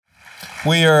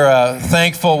We are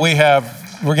thankful. We're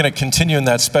going to continue in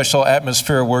that special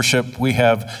atmosphere of worship. We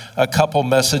have a couple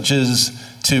messages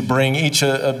to bring, each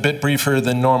a bit briefer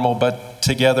than normal, but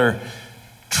together,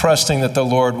 trusting that the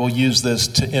Lord will use this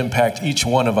to impact each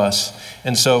one of us.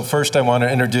 And so first I want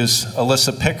to introduce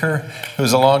Alissa Picker,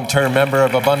 who's a long-term member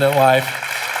of Abundant Life.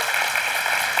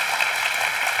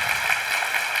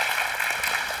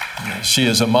 She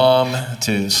is a mom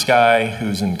to Sky,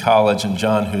 who's in college, and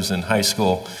John, who's in high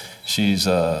school. She's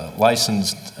a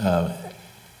licensed marriage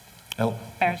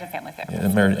and family therapist.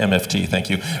 MFT, thank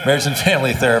you. Marriage and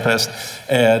family therapist.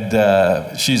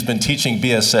 And she's been teaching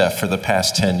BSF for the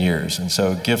past 10 years. And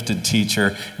so gifted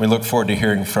teacher. We look forward to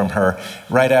hearing from her.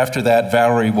 Right after that,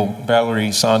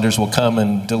 Valarie Saunders will come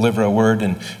and deliver a word.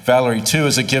 And Valarie, too,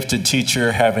 is a gifted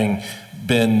teacher, having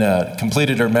been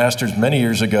completed her master's many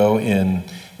years ago in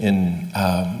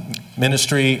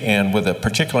ministry, and with a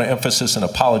particular emphasis in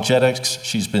apologetics.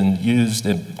 She's been used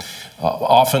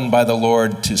often by the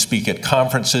Lord to speak at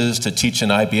conferences, to teach an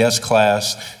IBS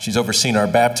class. She's overseen our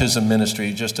baptism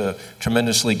ministry, just a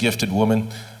tremendously gifted woman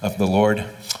of the Lord.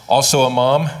 Also a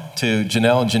mom to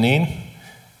Janelle and Janine,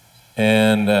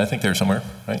 and I think they're somewhere,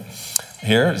 right?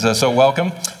 Here, so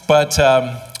welcome. But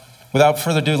without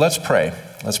further ado, let's pray.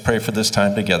 Let's pray for this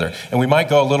time together. And we might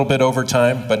go a little bit over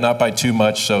time, but not by too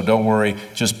much, so don't worry.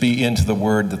 Just be into the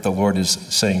word that the Lord is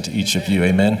saying to each of you.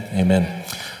 Amen? Amen.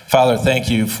 Father,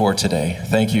 thank you for today.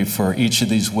 Thank you for each of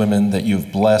these women that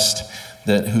you've blessed,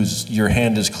 your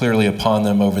hand is clearly upon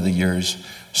them over the years.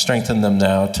 Strengthen them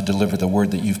now to deliver the word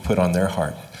that you've put on their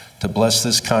heart, to bless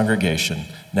this congregation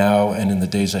now and in the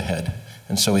days ahead.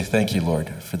 And so we thank you, Lord,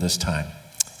 for this time.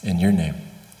 In your name,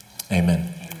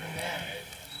 amen.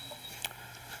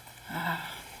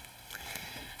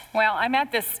 Well, I'm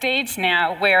at this stage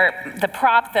now where the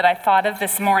prop that I thought of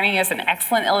this morning is an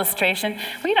excellent illustration.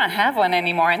 We don't have one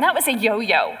anymore, and that was a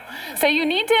yo-yo. So you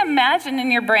need to imagine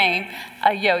in your brain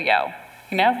a yo-yo.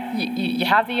 You know, you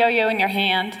have the yo-yo in your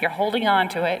hand, you're holding on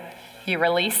to it, you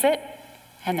release it,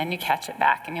 and then you catch it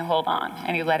back, and you hold on,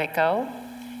 and you let it go,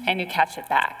 and you catch it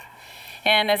back.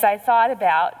 And as I thought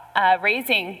about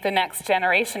raising the next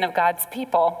generation of God's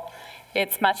people,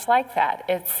 it's much like that.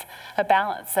 It's a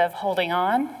balance of holding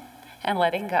on and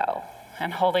letting go,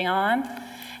 and holding on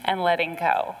and letting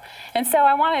go. And so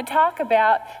I want to talk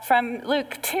about, from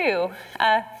Luke 2,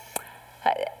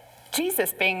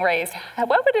 Jesus being raised.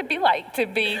 What would it be like to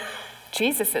be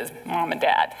Jesus' mom and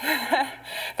dad?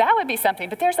 That would be something.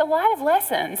 But there's a lot of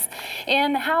lessons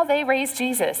in how they raised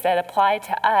Jesus that apply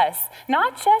to us,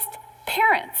 not just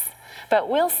parents, but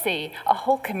we'll see a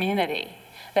whole community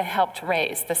that helped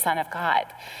raise the Son of God.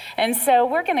 And so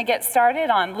we're going to get started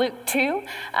on Luke 2.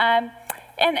 And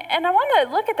I want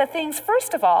to look at the things,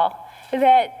 first of all,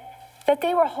 that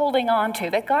they were holding on to,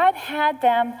 that God had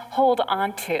them hold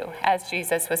on to as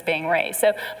Jesus was being raised.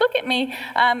 So look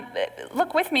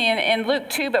with me in Luke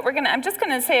 2, but I'm just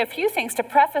going to say a few things to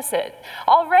preface it.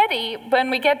 Already, when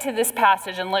we get to this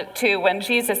passage in Luke 2, when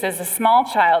Jesus is a small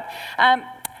child,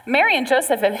 Mary and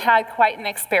Joseph have had quite an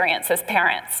experience as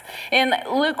parents. In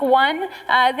Luke 1,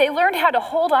 they learned how to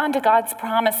hold on to God's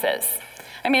promises.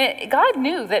 I mean, God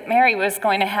knew that Mary was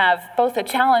going to have both a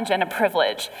challenge and a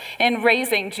privilege in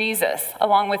raising Jesus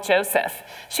along with Joseph.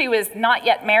 She was not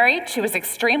yet married, she was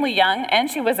extremely young, and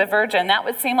she was a virgin. That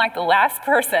would seem like the last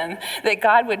person that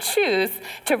God would choose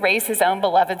to raise his own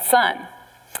beloved son.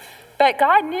 But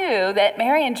God knew that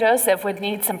Mary and Joseph would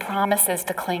need some promises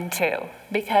to cling to,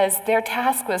 because their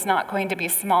task was not going to be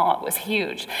small, it was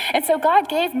huge. And so God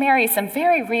gave Mary some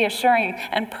very reassuring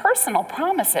and personal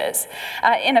promises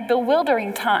in a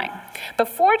bewildering time.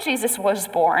 Before Jesus was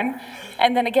born,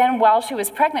 and then again while she was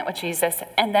pregnant with Jesus,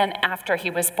 and then after he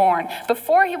was born.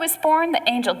 Before he was born, the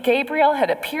angel Gabriel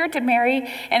had appeared to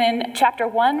Mary, and in chapter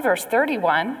 1, verse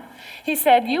 31, he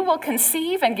said, "You will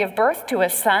conceive and give birth to a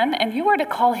son, and you are to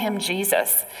call him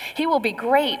Jesus. He will be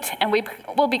great and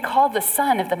will be called the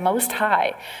Son of the Most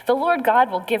High. The Lord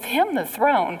God will give him the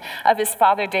throne of his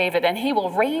father David, and he will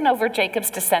reign over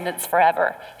Jacob's descendants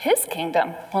forever. His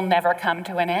kingdom will never come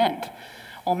to an end."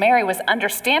 Well, Mary was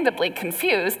understandably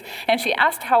confused, and she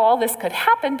asked how all this could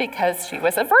happen because she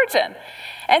was a virgin.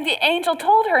 And the angel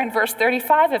told her in verse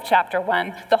 35 of chapter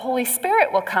 1, "The Holy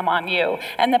Spirit will come on you,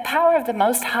 and the power of the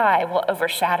Most High will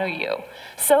overshadow you.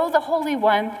 So the Holy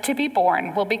One to be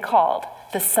born will be called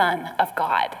the Son of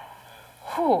God."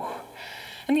 Whew.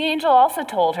 And the angel also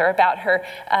told her about her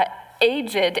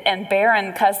aged and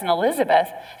barren cousin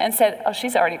Elizabeth and said, "Oh,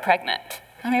 she's already pregnant."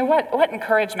 I mean, what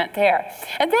encouragement there.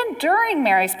 And then during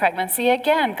Mary's pregnancy,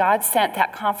 again, God sent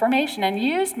that confirmation and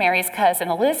used Mary's cousin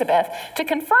Elizabeth to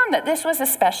confirm that this was a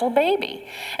special baby.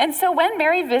 And so when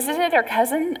Mary visited her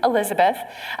cousin Elizabeth,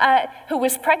 who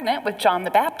was pregnant with John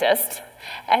the Baptist,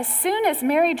 as soon as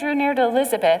Mary drew near to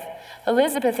Elizabeth,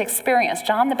 Elizabeth experienced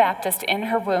John the Baptist in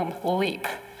her womb leap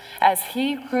as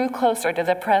he grew closer to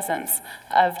the presence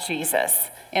of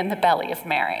Jesus in the belly of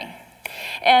Mary.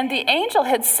 And the angel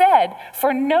had said,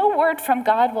 "For no word from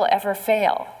God will ever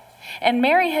fail." And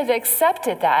Mary had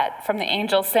accepted that from the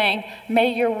angel, saying, "May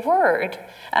your word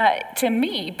to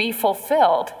me be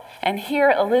fulfilled." And here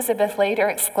Elizabeth later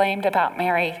exclaimed about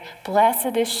Mary,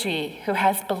 "Blessed is she who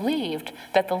has believed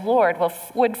that the Lord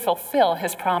would fulfill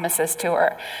his promises to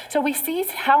her." So we see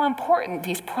how important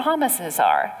these promises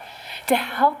are to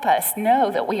help us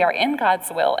know that we are in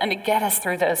God's will and to get us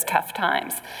through those tough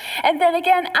times. And then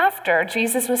again, after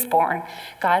Jesus was born,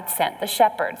 God sent the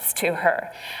shepherds to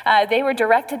her. They were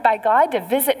directed by God to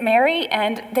visit Mary,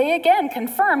 and they again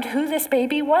confirmed who this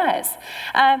baby was.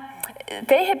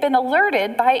 They had been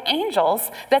alerted by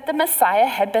angels that the Messiah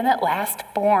had been at last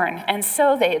born. And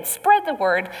so they had spread the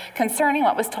word concerning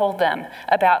what was told them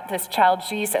about this child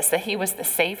Jesus, that he was the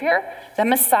Savior, the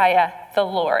Messiah, the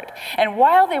Lord. And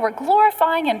while they were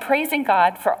glorifying and praising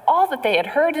God for all that they had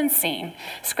heard and seen,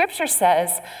 Scripture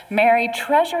says Mary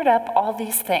treasured up all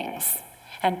these things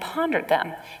and pondered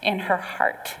them in her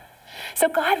heart. So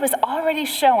God was already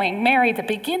showing Mary the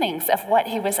beginnings of what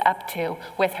he was up to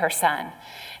with her son.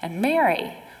 And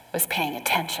Mary was paying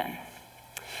attention.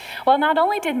 Well, not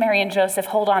only did Mary and Joseph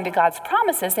hold on to God's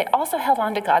promises, they also held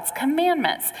on to God's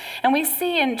commandments. And we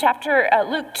see in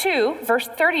Luke 2, verse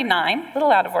 39, a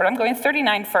little out of order, I'm going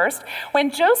 39 first. When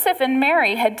Joseph and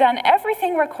Mary had done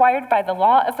everything required by the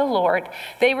law of the Lord,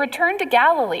 they returned to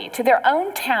Galilee, to their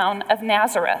own town of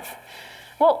Nazareth.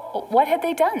 Well, what had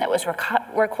they done that was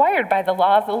required by the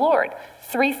law of the Lord?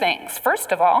 3 things.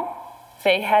 First of all,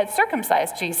 they had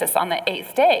circumcised Jesus on the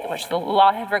 8th day, which the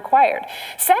law had required.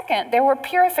 Second, there were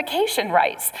purification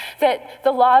rites that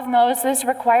the law of Moses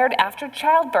required after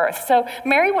childbirth. So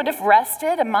Mary would have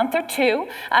rested a month or two,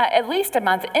 at least a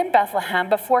month in Bethlehem,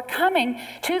 before coming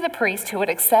to the priest who would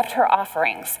accept her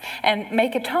offerings and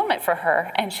make atonement for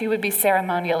her, and she would be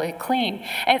ceremonially clean.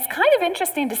 And it's kind of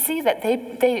interesting to see that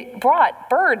they brought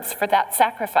birds for that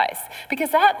sacrifice, because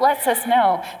that lets us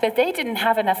know that they didn't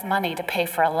have enough money to pay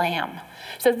for a lamb.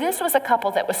 So this was a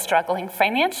couple that was struggling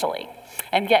financially,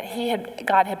 and yet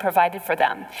God had provided for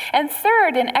them. And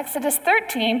third, in Exodus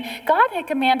 13, God had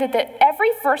commanded that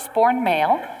every firstborn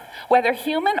male, whether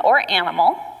human or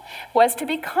animal, was to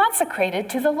be consecrated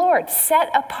to the Lord, set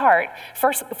apart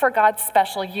for God's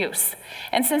special use.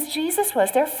 And since Jesus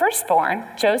was their firstborn,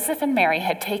 Joseph and Mary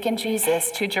had taken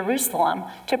Jesus to Jerusalem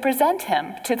to present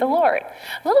him to the Lord.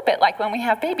 A little bit like when we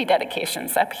have baby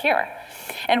dedications up here.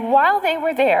 And while they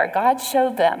were there, God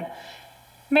showed them,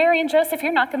 Mary and Joseph,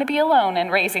 you're not going to be alone in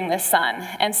raising this son.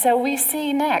 And so we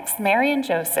see next, Mary and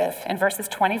Joseph in verses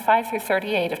 25 through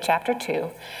 38 of chapter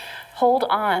 2, hold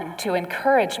on to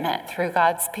encouragement through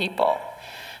God's people.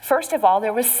 First of all,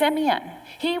 there was Simeon.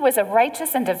 He was a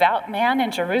righteous and devout man in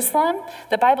Jerusalem.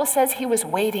 The Bible says he was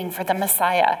waiting for the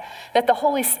Messiah, that the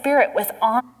Holy Spirit was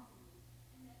on.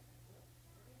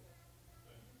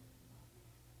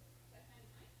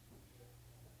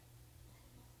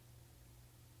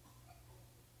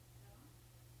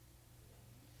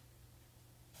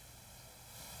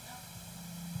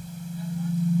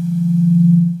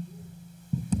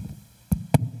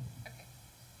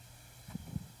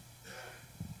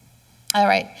 All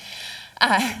right.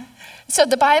 So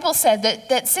the Bible said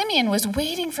that Simeon was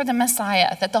waiting for the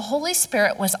Messiah, that the Holy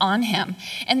Spirit was on him,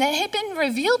 and that it had been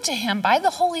revealed to him by the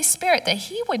Holy Spirit that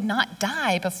he would not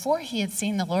die before he had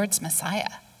seen the Lord's Messiah.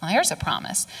 Well, there's a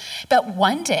promise. But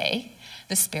one day,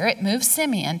 the Spirit moved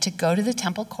Simeon to go to the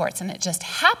temple courts, and it just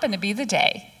happened to be the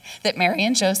day that Mary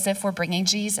and Joseph were bringing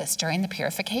Jesus during the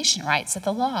purification rites of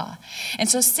the law. And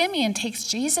so Simeon takes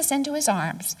Jesus into his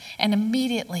arms and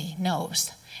immediately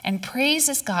knows and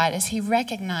praises God as he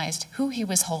recognized who he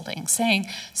was holding, saying,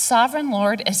 "Sovereign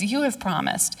Lord, as you have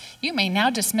promised, you may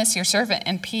now dismiss your servant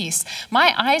in peace.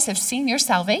 My eyes have seen your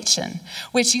salvation,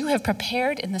 which you have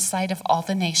prepared in the sight of all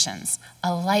the nations,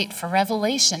 a light for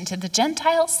revelation to the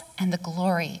Gentiles and the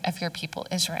glory of your people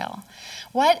Israel."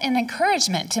 What an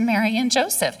encouragement to Mary and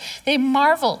Joseph. They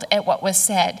marveled at what was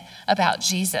said about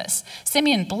Jesus.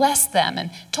 Simeon blessed them and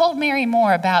told Mary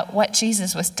more about what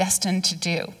Jesus was destined to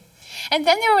do. And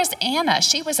then there was Anna.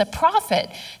 She was a prophet.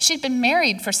 She'd been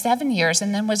married for 7 years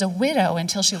and then was a widow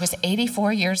until she was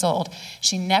 84 years old.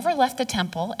 She never left the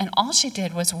temple, and all she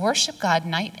did was worship God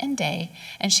night and day,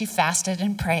 and she fasted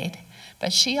and prayed.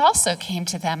 But she also came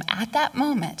to them at that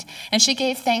moment, and she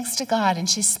gave thanks to God, and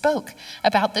she spoke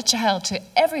about the child to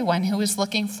everyone who was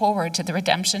looking forward to the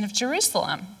redemption of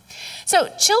Jerusalem. So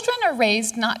children are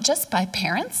raised not just by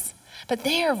parents, but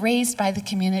they are raised by the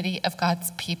community of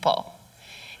God's people.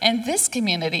 And this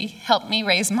community helped me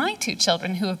raise my 2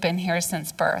 children who have been here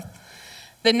since birth.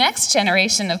 The next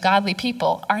generation of godly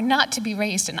people are not to be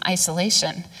raised in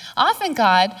isolation. Often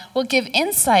God will give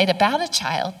insight about a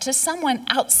child to someone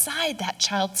outside that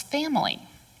child's family.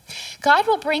 God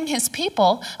will bring his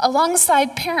people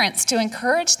alongside parents to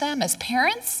encourage them as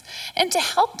parents and to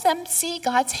help them see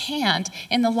God's hand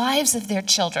in the lives of their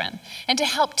children and to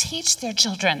help teach their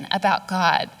children about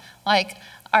God, like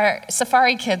our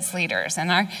Safari Kids leaders and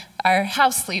our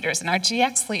house leaders and our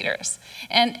GX leaders,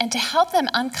 and to help them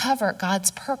uncover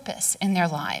God's purpose in their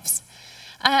lives.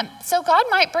 So God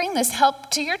might bring this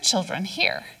help to your children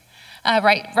here.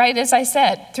 Right as I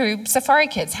said, through Safari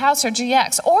Kids, House, or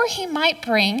GX. Or he might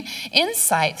bring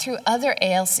insight through other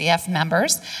ALCF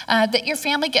members that your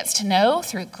family gets to know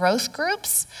through growth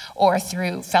groups, or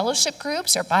through fellowship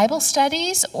groups, or Bible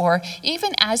studies, or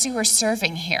even as you are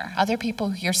serving here, other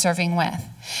people you're serving with.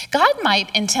 God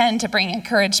might intend to bring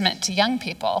encouragement to young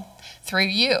people through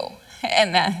you.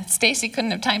 And Stacy couldn't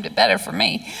have timed it better for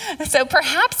me. So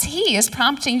perhaps he is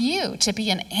prompting you to be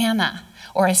an Anna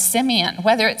or a Simeon,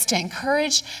 whether it's to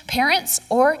encourage parents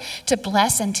or to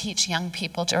bless and teach young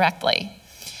people directly.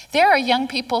 There are young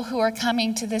people who are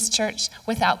coming to this church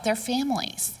without their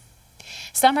families.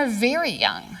 Some are very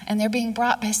young and they're being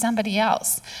brought by somebody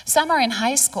else. Some are in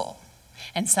high school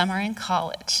and some are in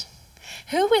college.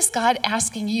 Who is God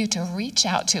asking you to reach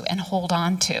out to and hold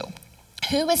on to?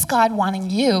 Who is God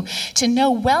wanting you to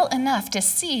know well enough to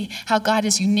see how God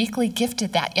has uniquely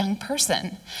gifted that young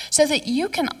person so that you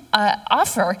can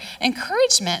offer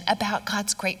encouragement about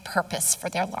God's great purpose for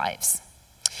their lives?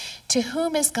 To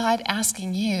whom is God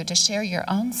asking you to share your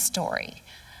own story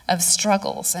of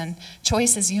struggles and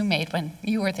choices you made when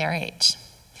you were their age?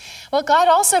 Well, God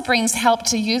also brings help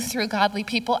to youth through godly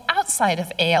people outside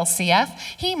of ALCF.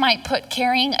 He might put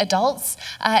caring adults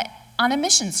on a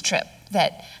missions trip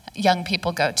that young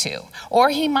people go to. Or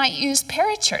he might use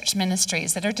parachurch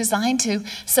ministries that are designed to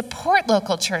support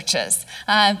local churches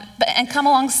and come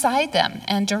alongside them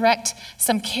and direct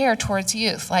some care towards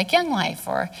youth, like Young Life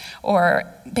or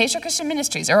Basic Christian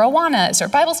Ministries or Awanas or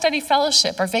Bible Study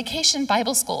Fellowship or Vacation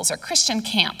Bible Schools or Christian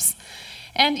camps.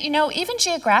 And, even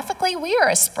geographically, we are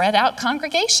a spread out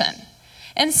congregation.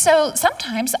 And so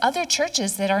sometimes other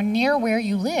churches that are near where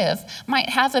you live might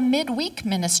have a midweek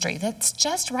ministry that's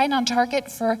just right on target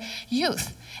for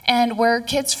youth and where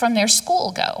kids from their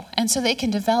school go. And so they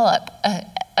can develop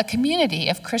a community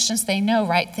of Christians they know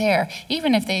right there,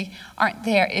 even if they aren't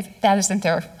there, if that isn't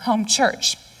their home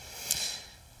church.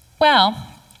 Well,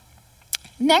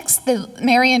 next,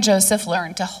 Mary and Joseph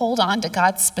learned to hold on to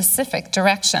God's specific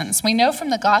directions. We know from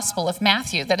the Gospel of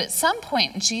Matthew that at some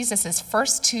point in Jesus'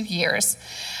 first 2 years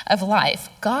of life,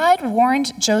 God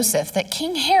warned Joseph that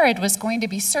King Herod was going to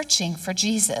be searching for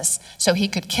Jesus so he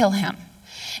could kill him.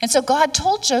 And so God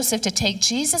told Joseph to take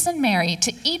Jesus and Mary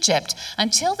to Egypt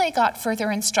until they got further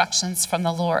instructions from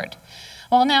the Lord.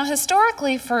 Well, now,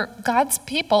 historically, for God's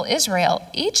people, Israel,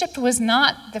 Egypt was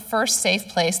not the first safe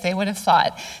place they would have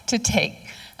thought to take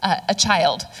a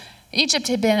child. Egypt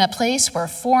had been a place where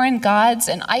foreign gods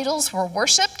and idols were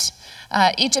worshipped.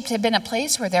 Egypt had been a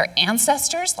place where their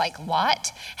ancestors, like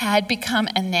Lot, had become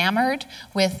enamored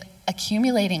with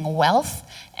accumulating wealth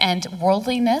and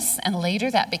worldliness, and later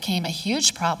that became a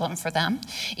huge problem for them.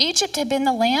 Egypt had been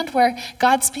the land where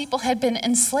God's people had been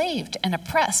enslaved and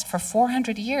oppressed for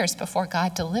 400 years before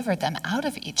God delivered them out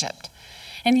of Egypt.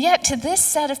 And yet to this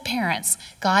set of parents,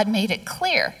 God made it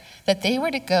clear that they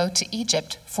were to go to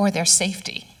Egypt for their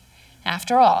safety.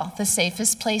 After all, the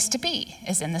safest place to be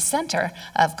is in the center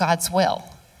of God's will.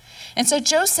 And so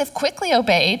Joseph quickly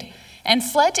obeyed and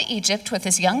fled to Egypt with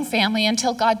his young family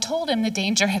until God told him the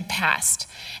danger had passed.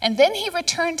 And then he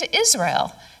returned to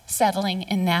Israel, settling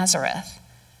in Nazareth.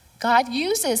 God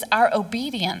uses our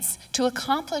obedience to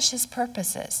accomplish his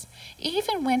purposes,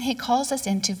 even when he calls us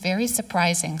into very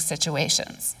surprising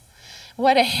situations.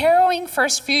 What a harrowing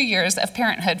first few years of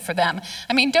parenthood for them.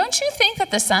 I mean, don't you think that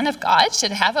the Son of God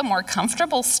should have a more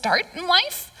comfortable start in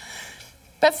life?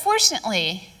 But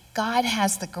fortunately, God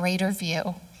has the greater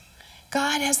view.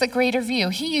 God has the greater view.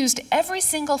 He used every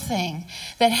single thing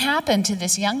that happened to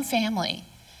this young family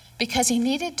because he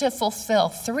needed to fulfill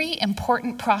 3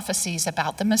 important prophecies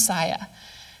about the Messiah: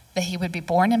 that he would be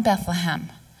born in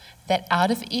Bethlehem, that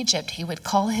out of Egypt he would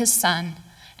call his son,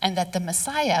 and that the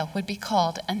Messiah would be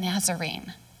called a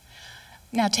Nazarene.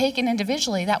 Now, taken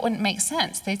individually, that wouldn't make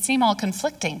sense. They'd seem all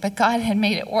conflicting, but God had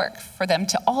made it work for them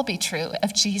to all be true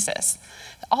of Jesus.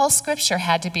 All scripture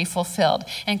had to be fulfilled,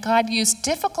 and God used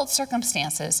difficult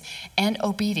circumstances and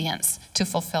obedience to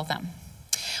fulfill them.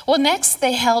 Well, next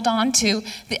they held on to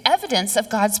the evidence of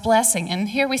God's blessing. And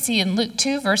here we see in Luke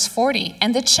 2, verse 40,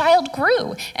 "And the child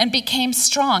grew and became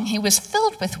strong. He was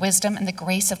filled with wisdom, and the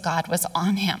grace of God was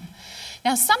on him."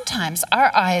 Now, sometimes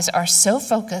our eyes are so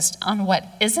focused on what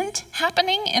isn't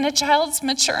happening in a child's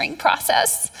maturing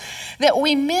process that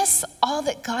we miss all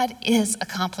that God is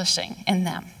accomplishing in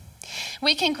them.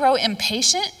 We can grow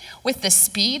impatient with the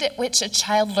speed at which a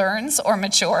child learns or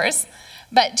matures.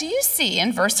 But do you see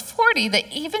in verse 40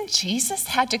 that even Jesus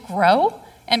had to grow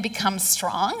and become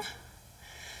strong?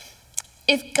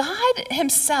 If God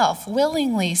himself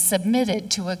willingly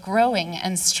submitted to a growing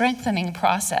and strengthening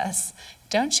process,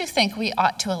 don't you think we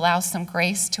ought to allow some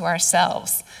grace to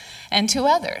ourselves and to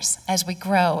others as we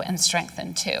grow and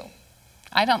strengthen too?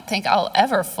 I don't think I'll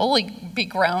ever fully be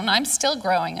grown. I'm still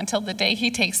growing until the day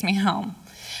he takes me home.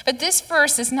 But this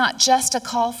verse is not just a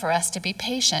call for us to be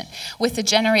patient with the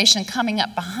generation coming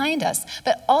up behind us,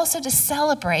 but also to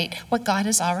celebrate what God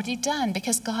has already done,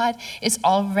 because God is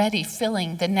already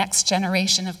filling the next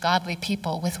generation of godly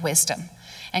people with wisdom,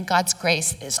 and God's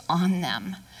grace is on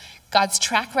them. God's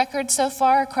track record so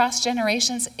far across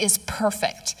generations is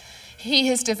perfect. He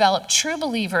has developed true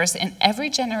believers in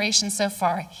every generation so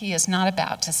far. He is not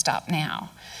about to stop now.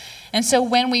 And so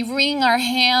when we wring our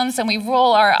hands and we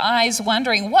roll our eyes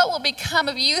wondering what will become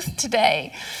of youth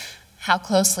today, how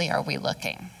closely are we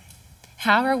looking?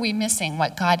 How are we missing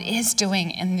what God is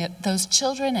doing in those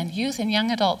children and youth and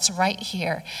young adults right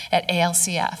here at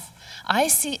ALCF? I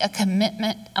see a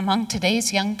commitment among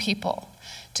today's young people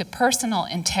to personal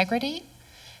integrity,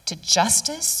 to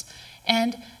justice,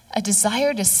 and a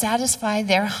desire to satisfy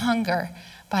their hunger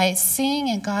by seeing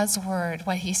in God's word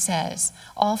what he says,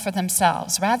 all for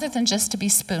themselves, rather than just to be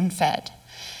spoon-fed.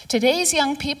 Today's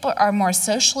young people are more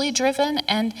socially driven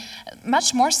and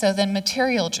much more so than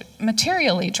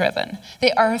materially driven.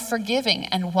 They are a forgiving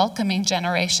and welcoming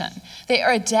generation. They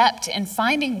are adept in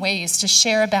finding ways to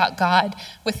share about God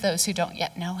with those who don't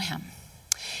yet know him.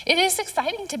 It is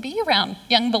exciting to be around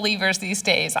young believers these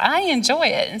days. I enjoy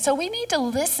it. And so we need to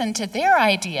listen to their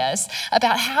ideas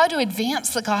about how to advance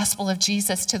the gospel of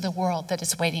Jesus to the world that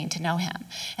is waiting to know him,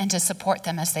 and to support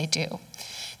them as they do.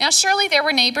 Now, surely there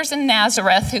were neighbors in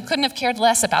Nazareth who couldn't have cared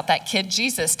less about that kid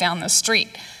Jesus down the street,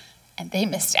 and they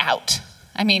missed out.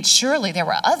 I mean, surely there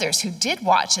were others who did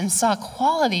watch and saw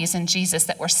qualities in Jesus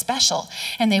that were special,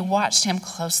 and they watched him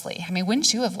closely. I mean,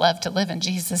 wouldn't you have loved to live in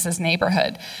Jesus'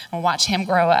 neighborhood and watch him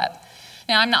grow up?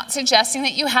 Now, I'm not suggesting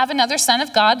that you have another son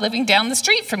of God living down the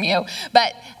street from you,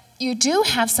 but you do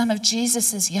have some of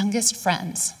Jesus' youngest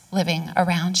friends living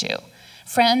around you.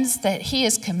 Friends that he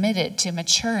is committed to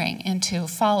maturing into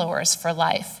followers for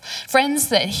life. Friends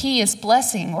that he is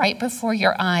blessing right before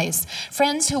your eyes.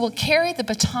 Friends who will carry the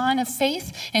baton of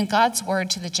faith in God's word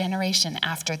to the generation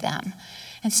after them.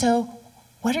 And so,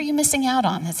 what are you missing out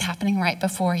on that's happening right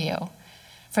before you?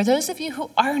 For those of you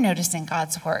who are noticing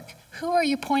God's work, who are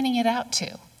you pointing it out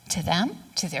to? To them?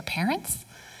 To their parents?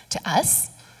 To us?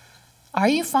 Are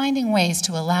you finding ways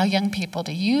to allow young people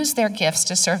to use their gifts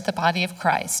to serve the body of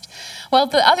Christ? Well,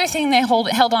 the other thing they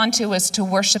held on to was to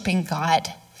worshiping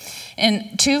God.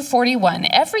 In 2:41,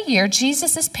 every year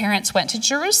Jesus' parents went to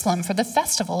Jerusalem for the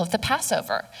festival of the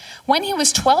Passover. When he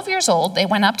was 12 years old, they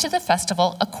went up to the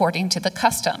festival according to the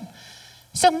custom.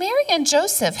 So Mary and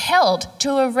Joseph held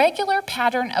to a regular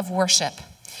pattern of worship.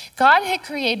 God had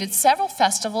created several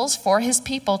festivals for his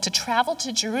people to travel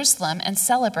to Jerusalem and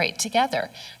celebrate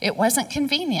together. It wasn't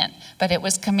convenient, but it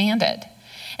was commanded.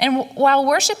 And while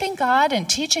worshiping God and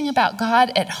teaching about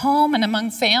God at home and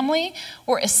among family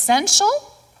were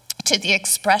essential to the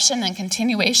expression and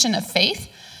continuation of faith,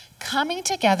 coming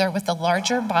together with the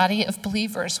larger body of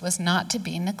believers was not to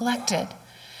be neglected.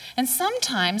 And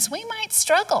sometimes we might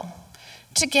struggle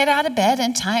to get out of bed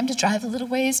in time to drive a little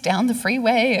ways down the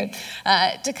freeway,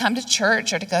 or to come to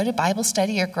church or to go to Bible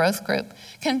study or growth group,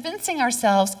 convincing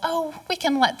ourselves, oh, we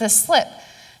can let this slip,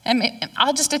 and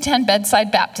I'll just attend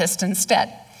Bedside Baptist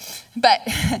instead. But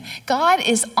God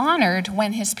is honored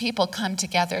when his people come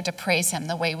together to praise him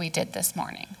the way we did this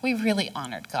morning. We really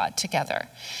honored God together.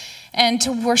 And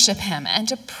to worship him and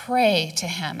to pray to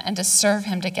him and to serve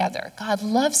him together. God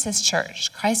loves his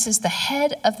church. Christ is the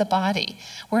head of the body.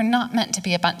 We're not meant to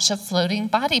be a bunch of floating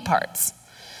body parts.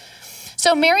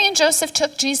 So Mary and Joseph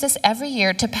took Jesus every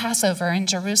year to Passover in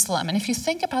Jerusalem. And if you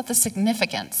think about the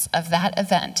significance of that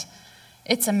event,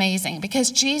 it's amazing because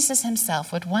Jesus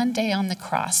himself would one day on the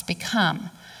cross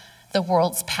become the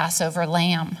world's Passover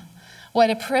lamb. What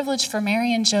a privilege for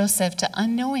Mary and Joseph to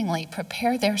unknowingly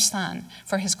prepare their son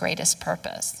for his greatest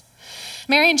purpose.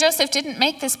 Mary and Joseph didn't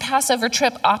make this Passover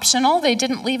trip optional. They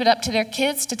didn't leave it up to their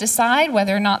kids to decide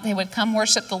whether or not they would come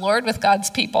worship the Lord with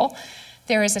God's people.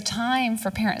 There is a time for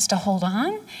parents to hold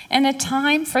on and a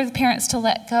time for the parents to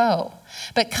let go.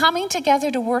 But coming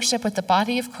together to worship with the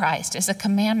body of Christ is a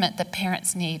commandment that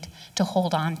parents need to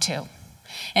hold on to.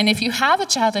 And if you have a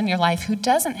child in your life who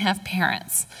doesn't have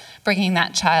parents bringing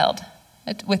that child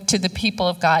to the people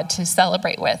of God to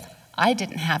celebrate with, I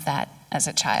didn't have that as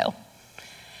a child,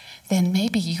 then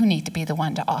maybe you need to be the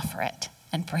one to offer it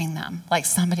and bring them like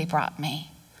somebody brought me.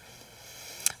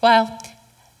 Well,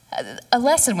 a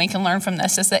lesson we can learn from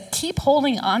this is that keep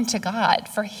holding on to God,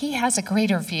 for he has a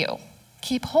greater view.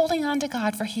 Keep holding on to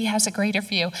God, for he has a greater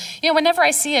view. Whenever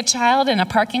I see a child in a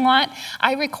parking lot,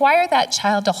 I require that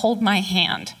child to hold my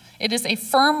hand. It is a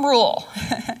firm rule.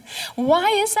 Why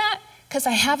is that? Because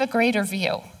I have a greater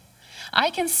view. I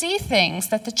can see things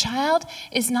that the child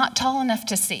is not tall enough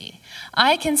to see.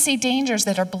 I can see dangers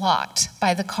that are blocked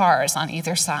by the cars on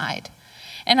either side.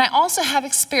 And I also have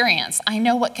experience. I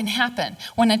know what can happen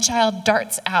when a child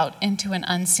darts out into an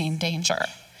unseen danger.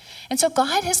 And so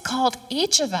God has called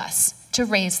each of us to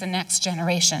raise the next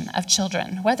generation of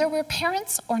children, whether we're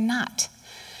parents or not.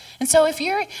 And so if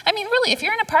you're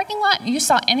in a parking lot and you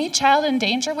saw any child in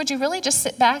danger, would you really just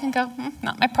sit back and go,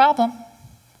 not my problem?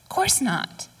 Of course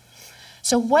not.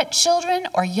 So what children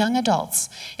or young adults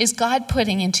is God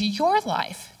putting into your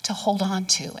life to hold on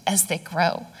to as they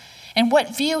grow? And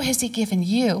what view has he given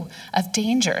you of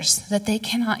dangers that they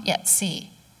cannot yet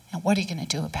see? And what are you going to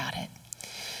do about it?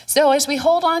 So as we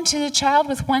hold on to the child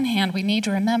with one hand, we need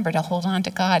to remember to hold on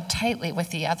to God tightly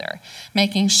with the other,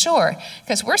 making sure,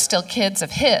 because we're still kids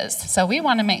of his, so we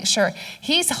want to make sure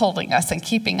he's holding us and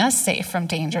keeping us safe from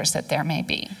dangers that there may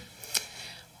be.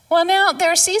 Well, now,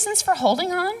 there are seasons for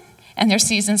holding on, and there's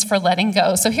seasons for letting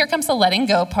go. So here comes the letting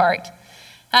go part.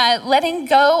 Letting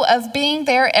go of being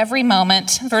there every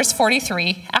moment. Verse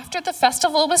 43, after the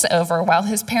festival was over, while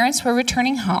his parents were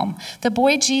returning home, the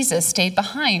boy Jesus stayed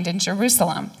behind in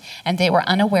Jerusalem, and they were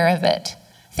unaware of it.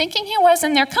 Thinking he was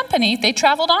in their company, they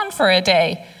traveled on for a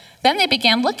day. Then they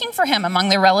began looking for him among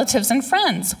their relatives and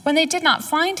friends. When they did not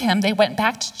find him, they went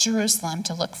back to Jerusalem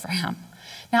to look for him.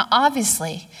 Now,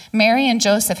 obviously, Mary and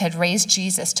Joseph had raised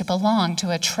Jesus to belong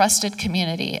to a trusted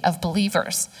community of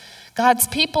believers. God's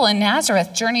people in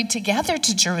Nazareth journeyed together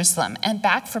to Jerusalem and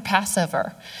back for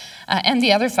Passover and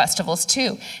the other festivals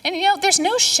too. And there's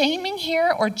no shaming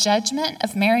here or judgment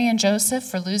of Mary and Joseph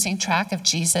for losing track of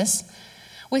Jesus.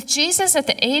 With Jesus at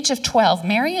the age of 12,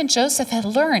 Mary and Joseph had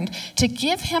learned to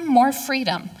give him more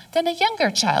freedom than a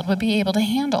younger child would be able to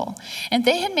handle. And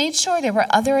they had made sure there were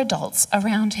other adults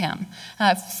around him,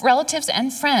 relatives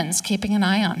and friends keeping an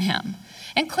eye on him.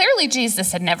 And clearly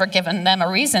Jesus had never given them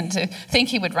a reason to think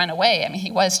he would run away. I mean,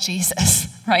 he was Jesus,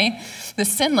 right? The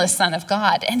sinless Son of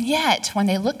God. And yet, when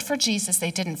they looked for Jesus, they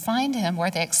didn't find him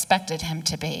where they expected him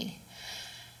to be.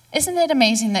 Isn't it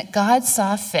amazing that God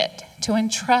saw fit to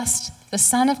entrust the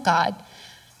Son of God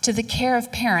to the care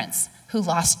of parents who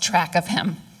lost track of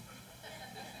him?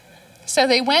 So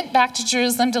they went back to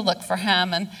Jerusalem to look for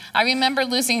him. And I remember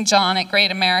losing John at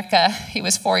Great America. He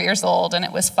was 4 years old, and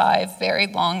it was 5 very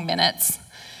long minutes.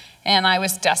 And I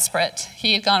was desperate.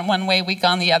 He had gone one way, we'd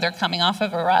gone the other, coming off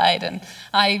of a ride. And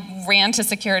I ran to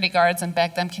security guards and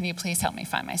begged them, can you please help me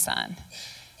find my son?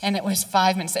 And it was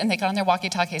 5 minutes. And they got on their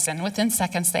walkie-talkies, and within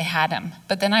seconds they had him.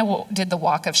 But then I did the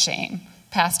walk of shame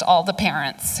past all the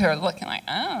parents who are looking like,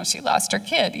 oh, she lost her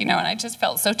kid, and I just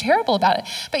felt so terrible about it.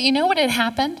 But you know what had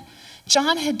happened?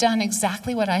 John had done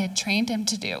exactly what I had trained him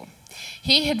to do.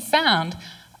 He had found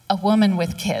a woman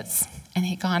with kids, and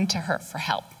he'd gone to her for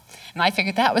help. And I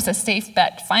figured that was a safe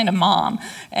bet to find a mom,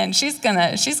 and she's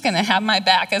gonna have my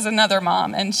back as another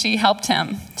mom, and she helped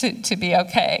him to be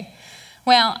okay.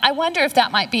 Well, I wonder if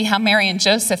that might be how Mary and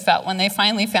Joseph felt when they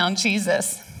finally found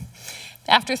Jesus.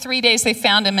 After 3 days, they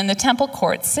found him in the temple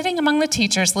courts, sitting among the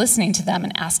teachers, listening to them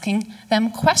and asking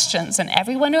them questions. And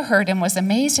everyone who heard him was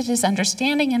amazed at his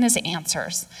understanding and his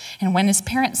answers. And when his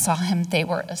parents saw him, they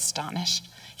were astonished.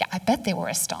 Yeah, I bet they were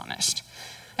astonished.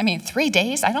 3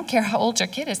 days, I don't care how old your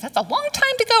kid is. That's a long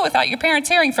time to go without your parents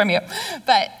hearing from you.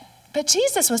 But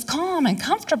Jesus was calm and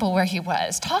comfortable where he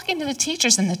was, talking to the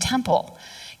teachers in the temple.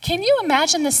 Can you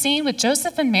imagine the scene with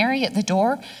Joseph and Mary at the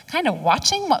door, kind of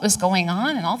watching what was going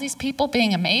on and all these people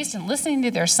being amazed and listening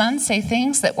to their son say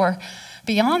things that were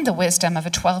beyond the wisdom of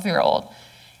a 12-year-old.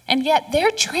 And yet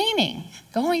their training,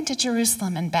 going to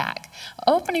Jerusalem and back,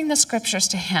 opening the scriptures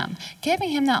to him, giving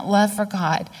him that love for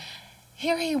God,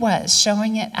 here he was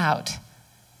showing it out.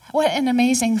 What an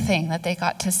amazing thing that they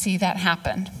got to see that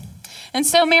happen. And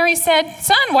so Mary said,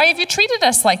 "Son, why have you treated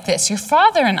us like this? Your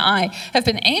father and I have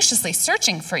been anxiously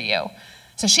searching for you."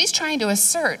 So she's trying to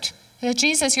assert that,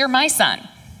 Jesus, you're my son,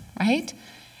 right?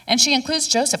 And she includes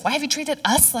Joseph. Why have you treated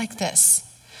us like this?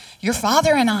 Your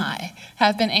father and I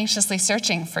have been anxiously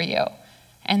searching for you.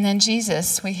 And then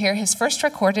Jesus, we hear his first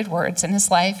recorded words in his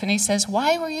life, and he says,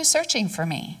 "Why were you searching for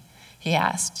me?" He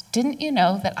asked. "Didn't you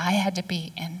know that I had to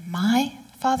be in my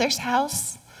Father's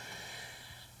house?"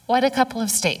 What a couple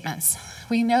of statements.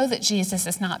 We know that Jesus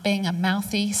is not being a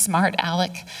mouthy, smart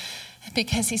aleck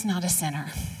because he's not a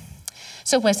sinner.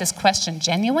 So was this question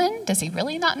genuine? Does he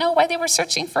really not know why they were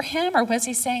searching for him? Or was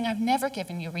he saying, "I've never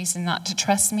given you reason not to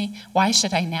trust me. Why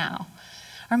should I now?"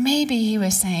 Or maybe he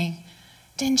was saying,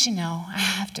 "Didn't you know I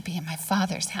have to be in my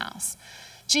Father's house?"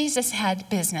 Jesus had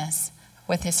business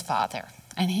with his Father,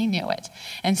 and he knew it.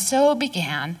 And so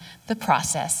began the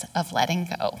process of letting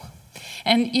go.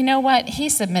 And you know what? He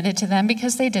submitted to them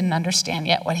because they didn't understand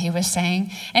yet what he was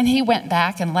saying. And he went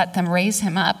back and let them raise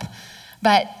him up.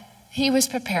 But he was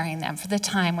preparing them for the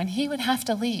time when he would have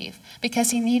to leave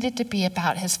because he needed to be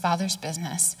about his Father's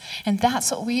business. And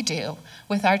that's what we do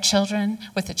with our children,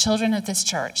 with the children of this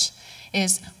church,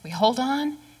 is we hold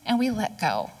on and we let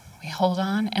go. We hold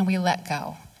on and we let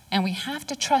go. And we have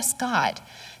to trust God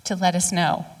to let us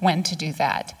know when to do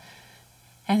that.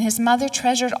 And his mother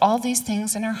treasured all these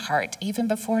things in her heart even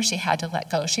before she had to let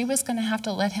go. She was going to have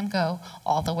to let him go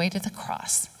all the way to the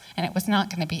cross. And it was not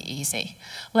going to be easy.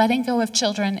 Letting go of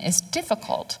children is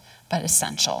difficult, but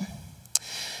essential.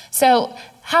 So,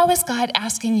 how is God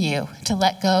asking you to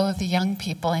let go of the young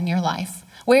people in your life?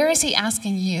 Where is he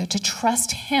asking you to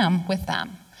trust him with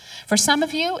them? For some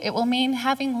of you, it will mean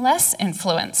having less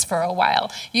influence for a while.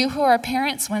 You who are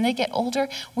parents, when they get older,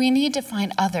 we need to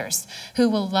find others who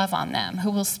will love on them,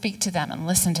 who will speak to them and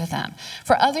listen to them.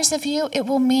 For others of you, it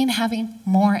will mean having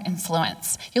more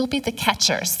influence. You'll be the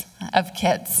catchers of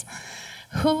kids.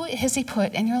 Who has he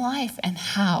put in your life, and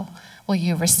how will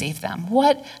you receive them?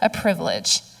 What a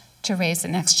privilege to raise the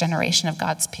next generation of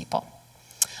God's people.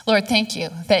 Lord, thank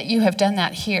you that you have done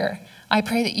that here. I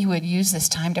pray that you would use this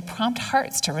time to prompt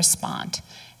hearts to respond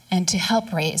and to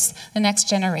help raise the next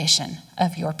generation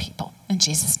of your people. In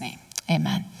Jesus' name,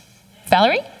 amen.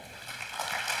 Valarie?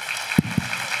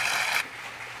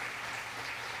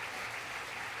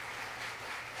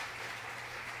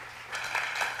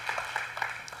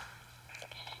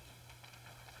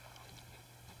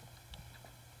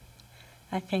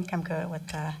 I think I'm good with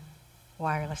the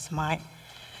wireless mic.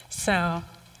 So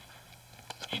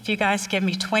if you guys give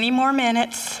me 20 more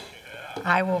minutes,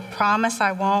 I will promise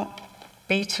I won't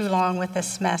be too long with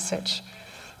this message.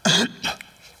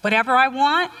 Whatever I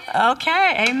want,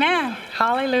 okay, amen.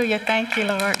 Hallelujah, thank you,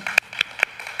 Lord.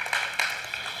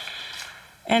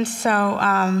 And so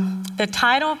the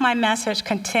title of my message,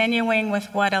 continuing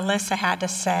with what Alissa had to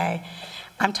say,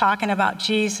 I'm talking about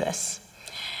Jesus.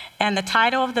 And the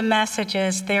title of the message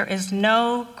is, "There is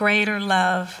no greater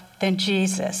love than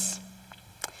Jesus."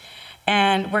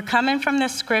 And we're coming from the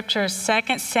scriptures,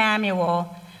 2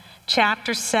 Samuel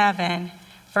chapter 7,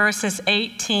 verses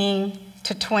 18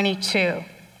 to 22.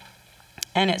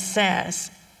 And it says,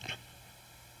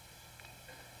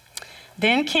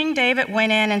 "Then King David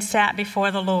went in and sat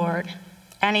before the Lord,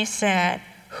 and he said,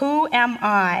 'Who am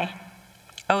I,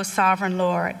 O sovereign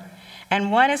Lord?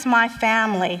 And what is my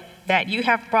family that you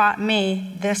have brought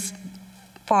me this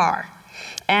far?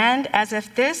 And as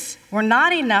if this were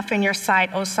not enough in your sight,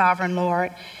 O sovereign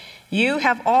Lord, you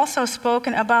have also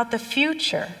spoken about the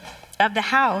future of the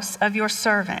house of your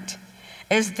servant.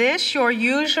 Is this your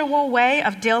usual way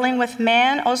of dealing with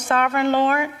man, O sovereign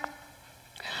Lord?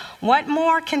 What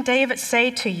more can David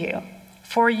say to you?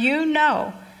 For you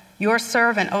know your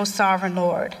servant, O sovereign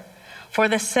Lord. For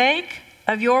the sake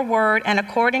of your word and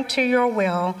according to your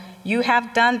will, you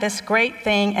have done this great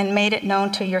thing and made it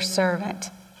known to your servant.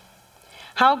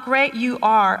 How great you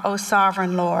are, O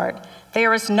sovereign Lord.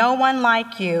 There is no one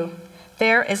like you.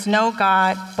 There is no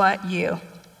God but you.'"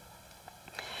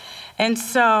 And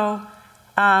so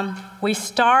we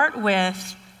start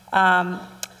with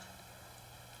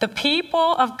the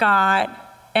people of God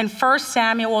in 1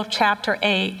 Samuel chapter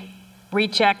 8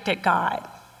 rejected God.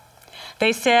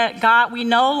 They said, "God, we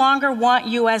no longer want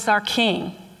you as our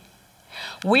king.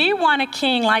 We want a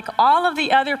king like all of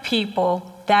the other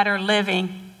people that are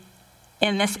living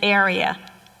in this area."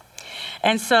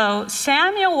 And so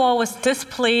Samuel was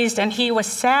displeased, and he was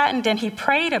saddened, and he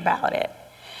prayed about it.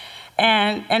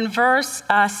 And in verse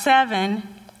 7,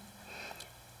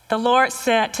 the Lord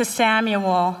said to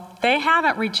Samuel, "They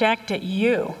haven't rejected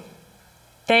you.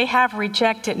 They have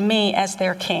rejected me as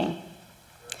their king."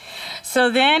 So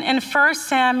then in 1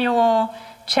 Samuel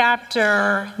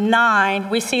chapter 9,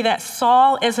 we see that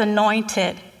Saul is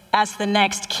anointed as the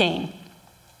next king.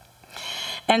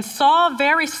 And Saul,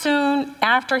 very soon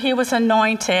after he was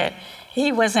anointed,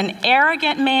 he was an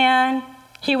arrogant man,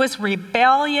 he was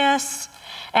rebellious,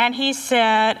 and he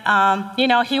said,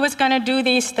 he was going to do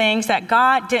these things that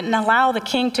God didn't allow the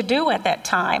king to do at that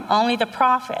time, only the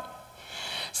prophet.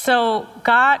 So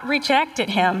God rejected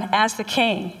him as the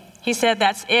king. He said,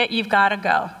 "That's it, you've got to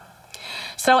go."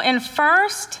 So in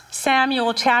 1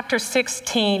 Samuel chapter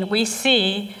 16, we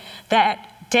see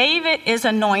that David is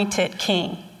anointed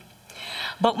king.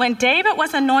 But when David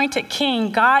was anointed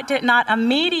king, God did not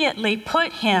immediately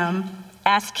put him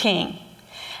as king.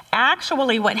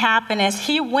 Actually, what happened is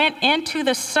he went into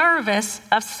the service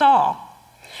of Saul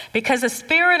because the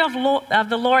Spirit of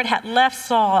the Lord had left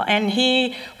Saul, and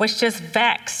he was just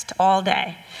vexed all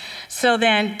day. So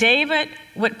then David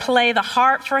would play the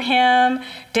harp for him.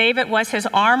 David was his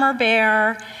armor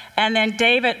bearer, and then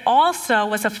David also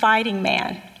was a fighting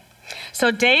man.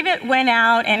 So David went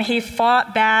out and he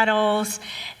fought battles,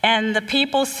 and the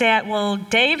people said, "Well,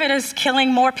 David is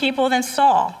killing more people than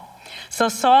Saul." So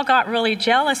Saul got really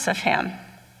jealous of him.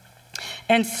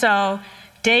 And so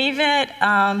David,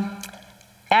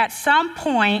 at some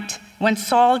point when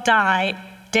Saul died,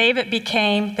 David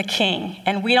became the king.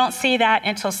 And we don't see that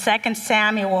until 2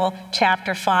 Samuel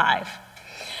chapter 5.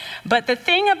 But the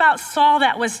thing about Saul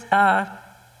that was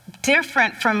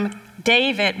different from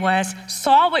David was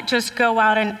Saul would just go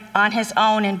out on his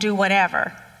own and do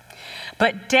whatever.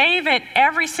 But David,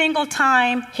 every single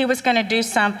time he was going to do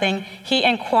something, he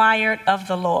inquired of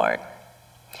the Lord.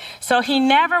 So he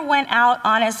never went out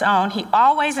on his own. He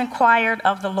always inquired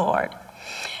of the Lord.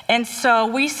 And so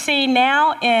we see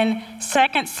now in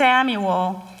 2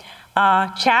 Samuel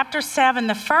chapter 7,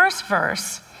 the first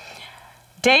verse,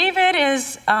 David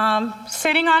is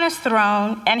sitting on his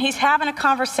throne, and he's having a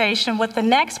conversation with the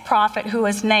next prophet, who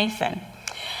is Nathan.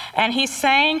 And he's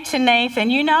saying to Nathan,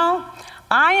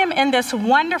 I am in this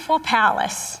wonderful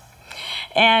palace,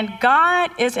 and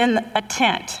God is in a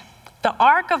tent. The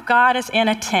ark of God is in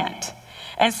a tent.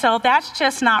 And so that's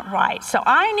just not right. So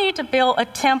I need to build a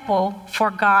temple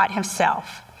for God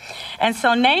himself. And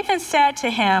so Nathan said to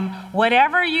him,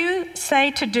 "Whatever you say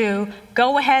to do,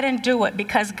 go ahead and do it,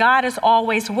 because God is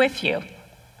always with you."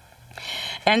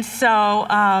 And so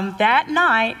that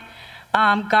night,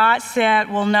 God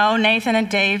said, "Well, no, Nathan and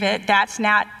David, that's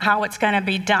not how it's going to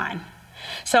be done."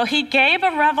 So he gave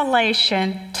a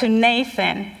revelation to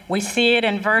Nathan. We see it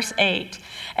in verse 8.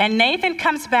 And Nathan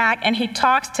comes back and he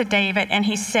talks to David and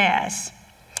he says,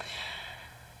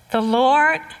 "The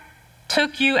Lord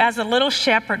took you as a little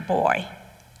shepherd boy.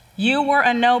 You were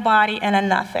a nobody and a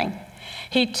nothing.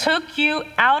 He took you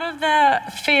out of the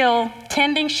field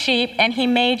tending sheep, and he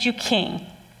made you king.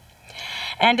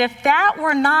 And if that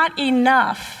were not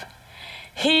enough,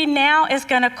 he now is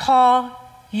going to call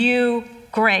you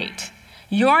great.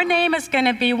 Your name is going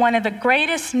to be one of the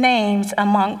greatest names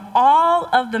among all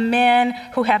of the men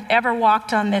who have ever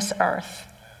walked on this earth."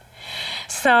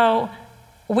 So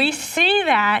we see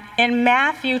that in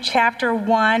Matthew chapter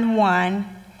 1:1.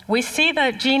 We see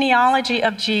the genealogy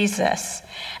of Jesus.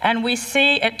 And we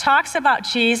see it talks about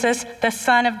Jesus, the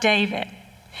son of David.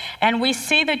 And we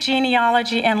see the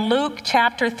genealogy in Luke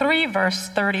chapter 3, verse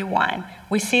 31.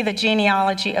 We see the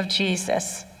genealogy of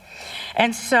Jesus.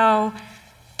 And so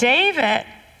David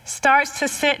starts to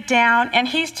sit down, and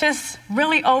he's just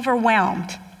really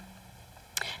overwhelmed.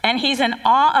 And he's in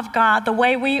awe of God the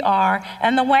way we are,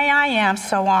 and the way I am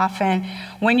so often,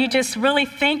 when you just really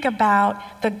think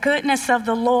about the goodness of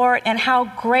the Lord and how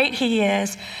great he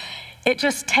is. It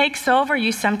just takes over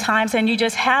you sometimes, and you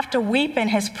just have to weep in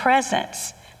his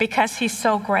presence because he's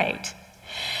so great.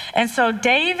 And so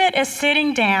David is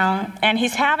sitting down, and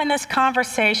he's having this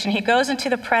conversation. He goes into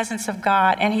the presence of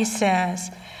God, and he says,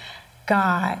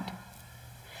 "God,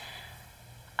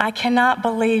 I cannot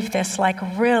believe this,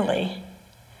 really.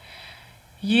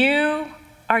 You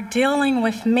are dealing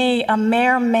with me, a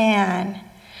mere man.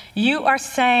 You are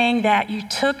saying that you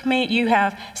took me, you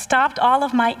have stopped all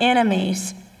of my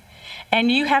enemies,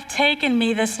 and you have taken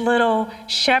me, this little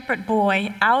shepherd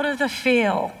boy, out of the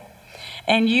field,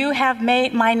 and you have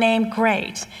made my name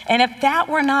great. And if that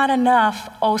were not enough,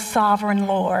 O sovereign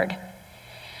Lord,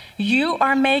 you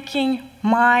are making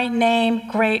my name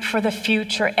great for the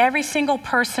future. Every single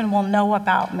person will know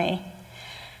about me.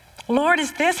 Lord,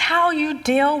 is this how you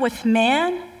deal with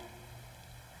men?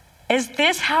 Is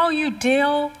this how you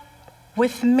deal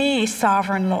with me,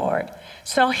 sovereign Lord?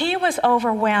 So he was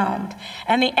overwhelmed.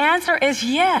 And the answer is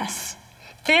yes.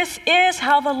 This is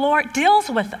how the Lord deals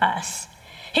with us.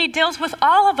 He deals with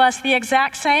all of us the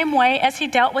exact same way as he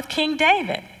dealt with King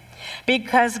David.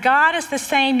 Because God is the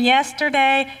same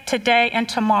yesterday, today, and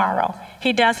tomorrow.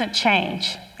 He doesn't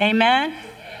change. Amen?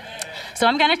 So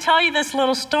I'm going to tell you this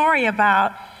little story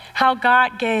about how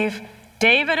God gave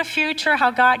David a future,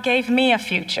 how God gave me a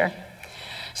future.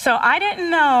 So I didn't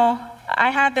know I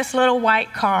had this little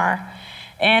white car,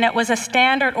 and it was a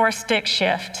standard or a stick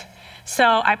shift.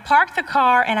 So I parked the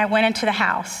car and I went into the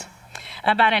house.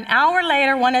 About an hour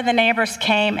later, one of the neighbors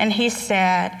came and he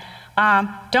said,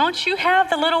 don't you have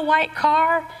the little white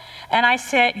car? And I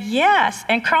said, yes.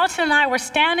 And Carlton and I were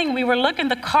standing, we were looking,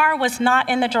 the car was not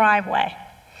in the driveway.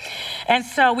 And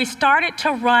so we started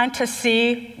to run to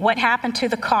see what happened to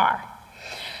the car.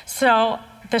 So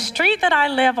the street that I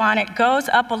live on, it goes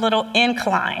up a little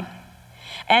incline.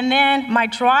 And then my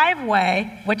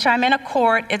driveway, which I'm in a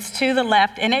court, it's to the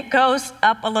left, and it goes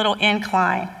up a little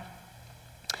incline.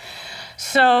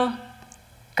 So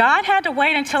God had to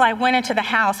wait until I went into the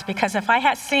house, because if I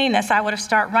had seen this, I would have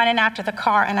started running after the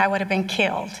car and I would have been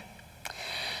killed.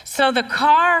 So the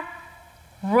car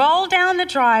rolled down the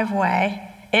driveway.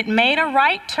 It made a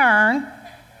right turn.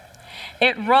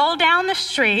 It rolled down the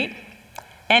street,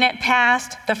 and it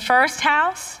passed the first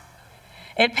house.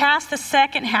 It passed the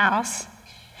second house.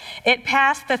 It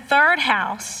passed the third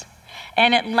house,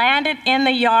 and it landed in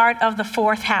the yard of the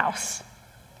fourth house.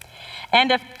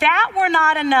 And if that were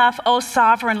not enough, O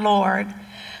sovereign Lord,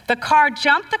 the car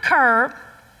jumped the curb,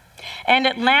 and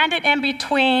it landed in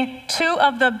between two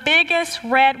of the biggest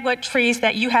redwood trees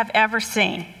that you have ever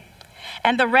seen.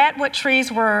 And the redwood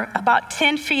trees were about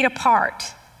 10 feet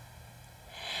apart.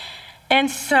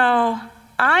 And so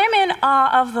I'm in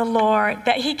awe of the Lord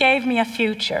that he gave me a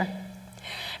future,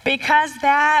 because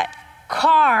that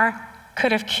car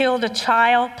could have killed a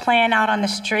child playing out on the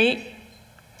street.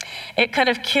 It could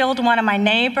have killed one of my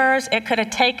neighbors. It could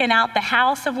have taken out the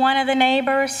house of one of the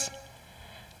neighbors.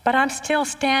 But I'm still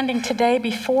standing today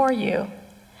before you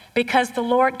because the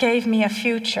Lord gave me a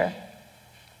future.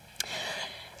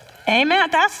 Amen.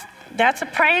 That's a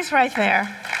praise right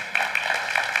there.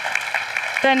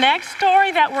 The next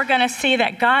story that we're going to see,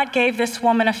 that God gave this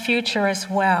woman a future as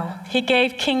well. He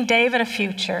gave King David a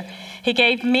future. He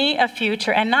gave me a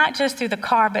future, and not just through the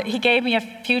car, but he gave me a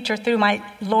future through my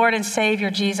Lord and Savior,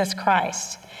 Jesus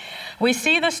Christ. We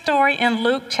see the story in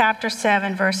Luke chapter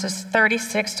 7, verses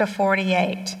 36 to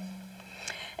 48.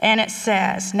 And it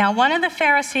says, now one of the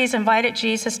Pharisees invited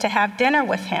Jesus to have dinner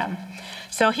with him.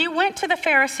 So he went to the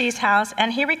Pharisee's house,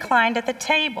 and he reclined at the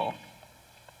table.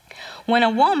 When a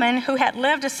woman who had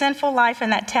lived a sinful life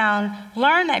in that town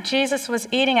learned that Jesus was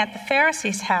eating at the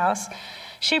Pharisee's house,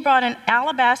 she brought an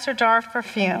alabaster jar of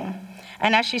perfume.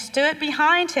 And as she stood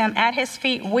behind him at his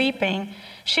feet weeping,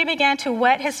 she began to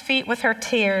wet his feet with her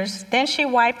tears. Then she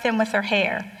wiped them with her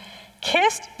hair,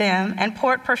 kissed them, and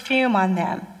poured perfume on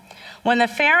them. When the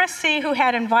Pharisee who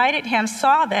had invited him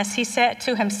saw this, he said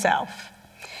to himself,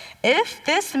 if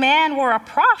this man were a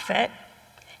prophet,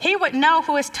 he would know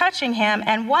who is touching him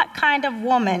and what kind of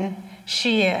woman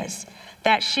she is,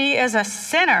 that she is a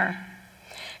sinner.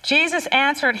 Jesus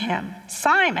answered him,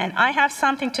 Simon, I have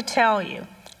something to tell you.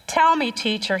 Tell me,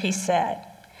 teacher, he said.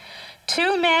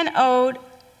 2 men owed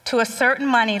to a certain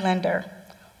moneylender.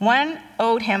 One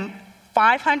owed him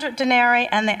 500 denarii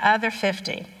and the other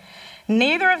 50.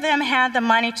 Neither of them had the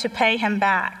money to pay him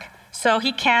back, so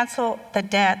he canceled the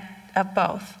debt of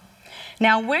both.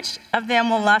 Now, which of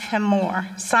them will love him more?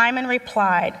 Simon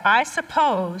replied, I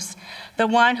suppose the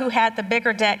one who had the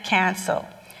bigger debt canceled.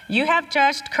 You have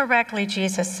judged correctly,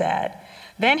 Jesus said.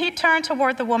 Then he turned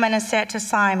toward the woman and said to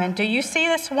Simon, do you see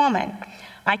this woman?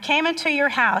 I came into your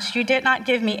house. You did not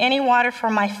give me any water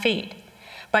for my feet,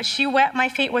 but she wet my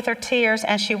feet with her tears,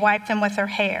 and she wiped them with her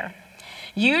hair.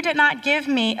 You did not give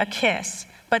me a kiss,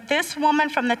 but this woman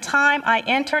from the time I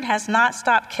entered has not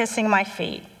stopped kissing my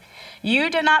feet.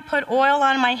 You did not put oil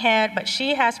on my head, but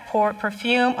she has poured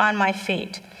perfume on my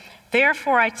feet.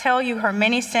 Therefore, I tell you, her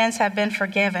many sins have been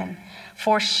forgiven,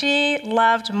 for she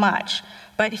loved much.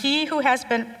 But he who has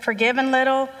been forgiven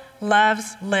little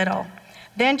loves little.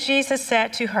 Then Jesus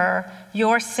said to her,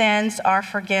 your sins are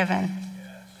forgiven.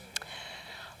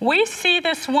 We see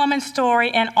this woman's story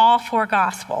in all 4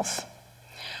 Gospels.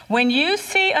 When you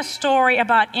see a story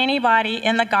about anybody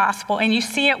in the Gospel and you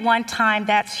see it one time,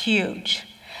 that's huge.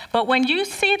 But when you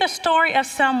see the story of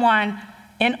someone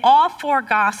in all 4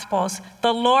 Gospels,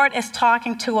 the Lord is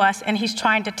talking to us and he's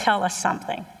trying to tell us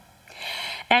something.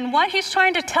 And what he's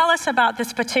trying to tell us about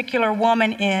this particular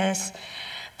woman is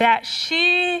that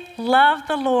she loved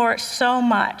the Lord so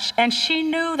much, and she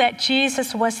knew that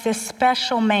Jesus was this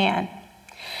special man.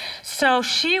 So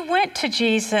she went to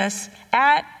Jesus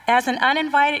as an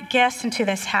uninvited guest into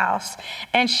this house,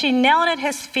 and she knelt at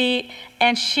his feet,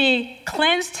 and she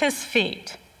cleansed his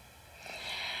feet.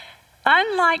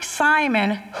 Unlike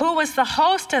Simon, who was the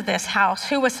host of this house,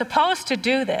 who was supposed to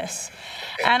do this,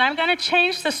 and I'm going to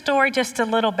change the story just a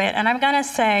little bit, and I'm going to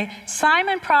say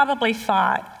Simon probably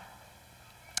thought,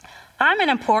 I'm an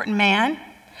important man.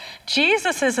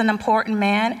 Jesus is an important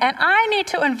man, and I need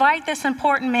to invite this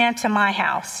important man to my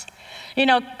house.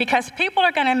 Because people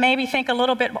are going to maybe think a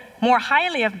little bit more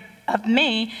highly of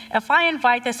me if I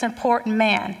invite this important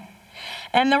man.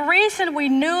 And the reason we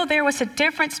knew there was a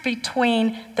difference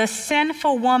between the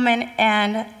sinful woman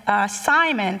and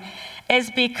Simon is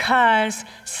because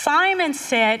Simon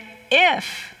said,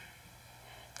 if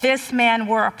this man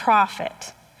were a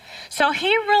prophet. So he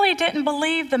really didn't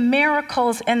believe the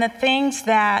miracles and the things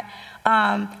that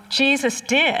Jesus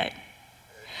did.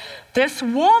 This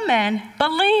woman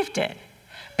believed it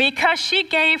because she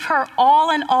gave her all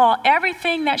in all,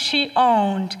 everything that she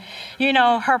owned,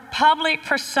 her public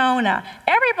persona.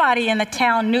 Everybody in the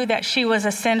town knew that she was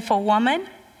a sinful woman,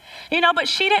 but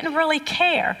she didn't really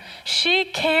care. She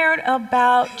cared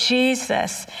about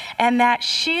Jesus and that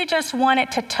she just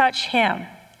wanted to touch him.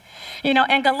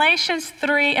 And Galatians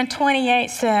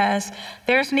 3:28 says,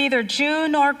 there's neither Jew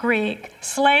nor Greek,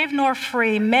 slave nor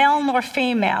free, male nor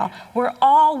female. We're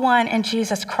all one in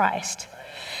Jesus Christ.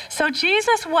 So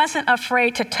Jesus wasn't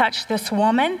afraid to touch this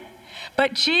woman,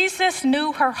 but Jesus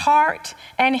knew her heart,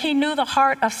 and he knew the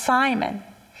heart of Simon.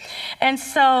 And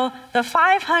so the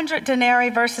 500 denarii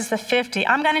versus the 50,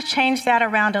 I'm going to change that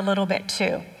around a little bit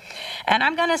too. And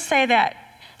I'm going to say that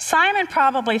Simon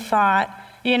probably thought,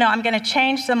 I'm going to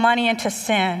change the money into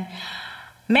sin.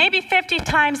 Maybe 50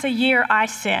 times a year I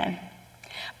sin.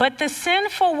 But the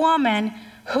sinful woman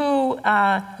who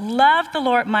loved the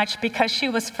Lord much because she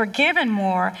was forgiven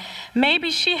more, maybe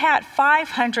she had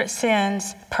 500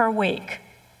 sins per week.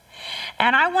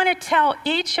 And I want to tell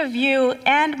each of you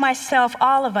and myself,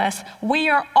 all of us, we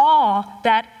are all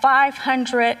that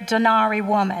 500 denarii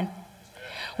woman.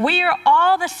 We are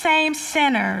all the same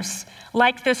sinners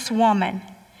like this woman.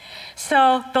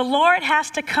 So the Lord has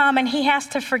to come and he has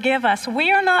to forgive us.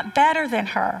 We are not better than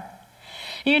her.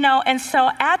 And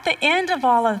so at the end of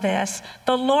all of this,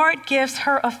 the Lord gives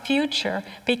her a future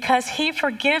because he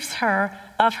forgives her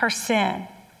of her sin.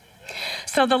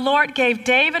 So the Lord gave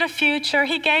David a future.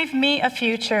 He gave me a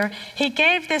future. He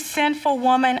gave this sinful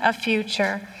woman a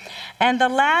future. And the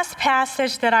last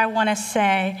passage that I want to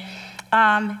say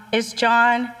is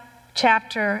John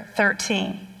chapter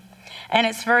 13. And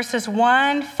it's verses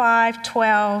 1, 5,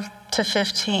 12 to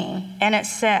 15. And it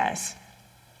says,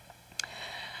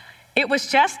 it was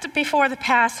just before the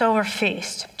Passover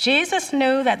feast. Jesus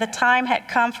knew that the time had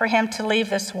come for him to leave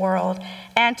this world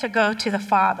and to go to the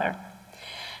Father.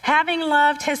 Having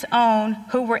loved his own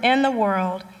who were in the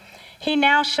world, he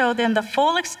now showed them the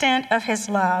full extent of his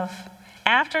love.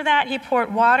 After that, he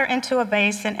poured water into a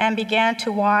basin and began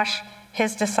to wash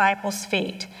his disciples'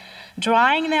 feet,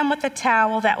 drying them with a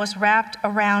towel that was wrapped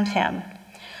around him.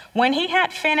 When he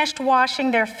had finished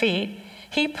washing their feet,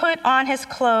 he put on his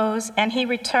clothes and he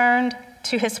returned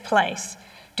to his place.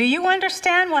 Do you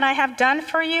understand what I have done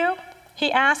for you?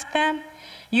 He asked them.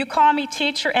 You call me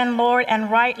teacher and Lord, and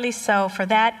rightly so, for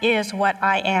that is what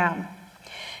I am.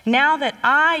 Now that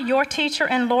I, your teacher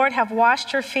and Lord, have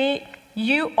washed your feet,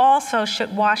 you also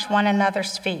should wash one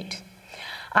another's feet.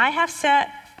 I have set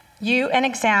you an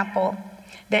example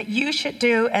that you should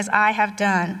do as I have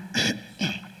done.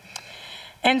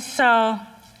 And so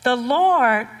the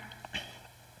Lord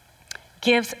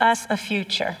gives us a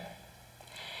future.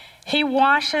 He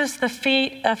washes the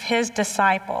feet of his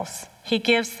disciples. He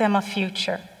gives them a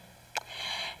future.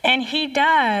 And he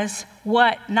does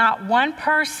what not one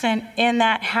person in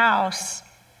that house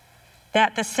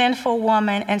that the sinful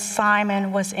woman and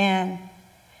Simon was in.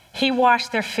 He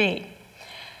washed their feet.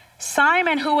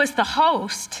 Simon, who was the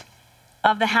host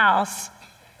of the house,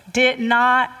 did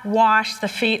not wash the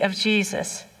feet of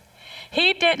Jesus.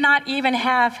 He did not even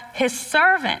have his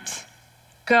servant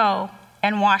go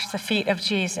and wash the feet of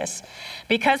Jesus.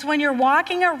 Because when you're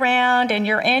walking around and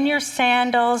you're in your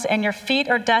sandals and your feet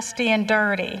are dusty and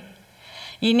dirty,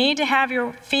 you need to have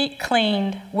your feet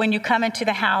cleaned when you come into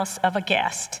the house of a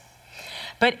guest.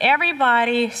 But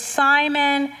everybody,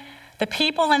 Simon, the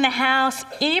people in the house,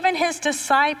 even his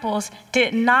disciples,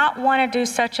 did not want to do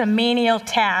such a menial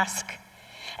task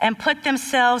and put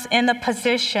themselves in the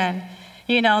position,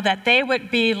 that they would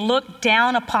be looked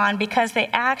down upon because they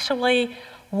actually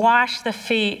wash the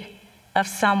feet of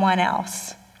someone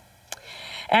else.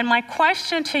 And my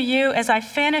question to you as I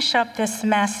finish up this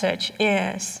message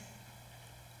is,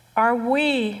 are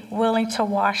we willing to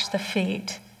wash the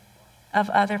feet of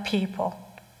other people?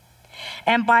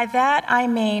 And by that I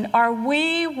mean, are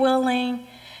we willing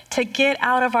to get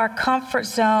out of our comfort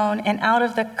zone and out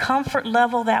of the comfort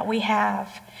level that we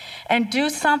have and do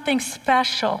something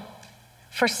special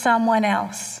for someone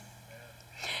else?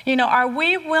 Are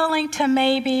we willing to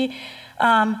maybe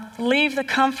leave the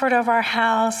comfort of our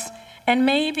house and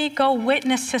maybe go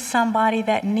witness to somebody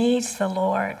that needs the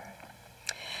Lord?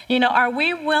 Are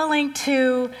we willing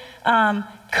to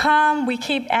come? We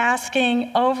keep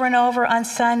asking over and over on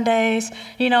Sundays,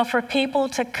 for people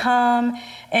to come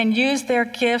and use their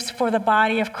gifts for the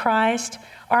body of Christ.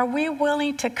 Are we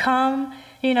willing to come,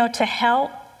 to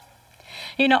help?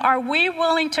 Are we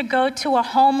willing to go to a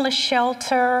homeless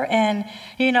shelter and,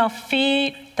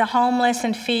 feed the homeless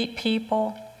and feed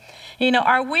people?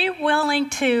 Are we willing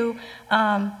to,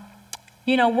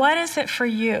 what is it for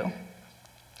you?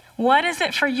 What is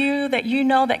it for you that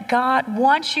that God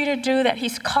wants you to do, that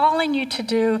He's calling you to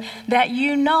do, that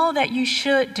that you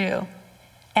should do,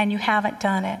 and you haven't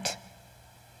done it?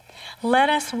 Let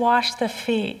us wash the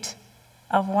feet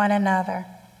of one another.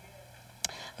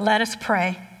 Let us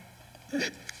pray.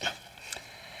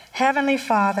 Heavenly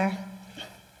Father,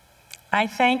 I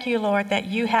thank you, Lord, that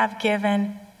you have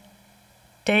given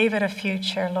David a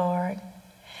future, Lord.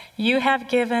 You have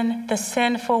given the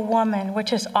sinful woman,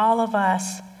 which is all of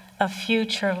us, a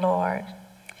future, Lord.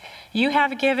 You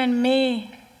have given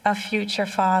me a future,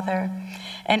 Father.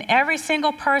 And every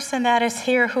single person that is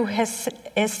here who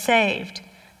is saved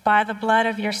by the blood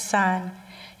of your Son,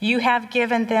 you have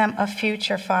given them a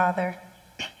future, Father.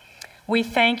 We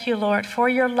thank you, Lord, for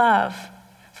your love,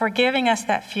 for giving us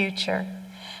that future.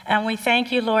 And we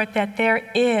thank you, Lord, that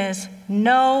there is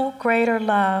no greater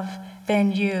love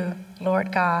than you,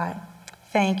 Lord God.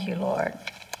 Thank you, Lord.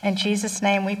 In Jesus'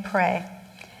 name we pray.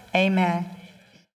 Amen.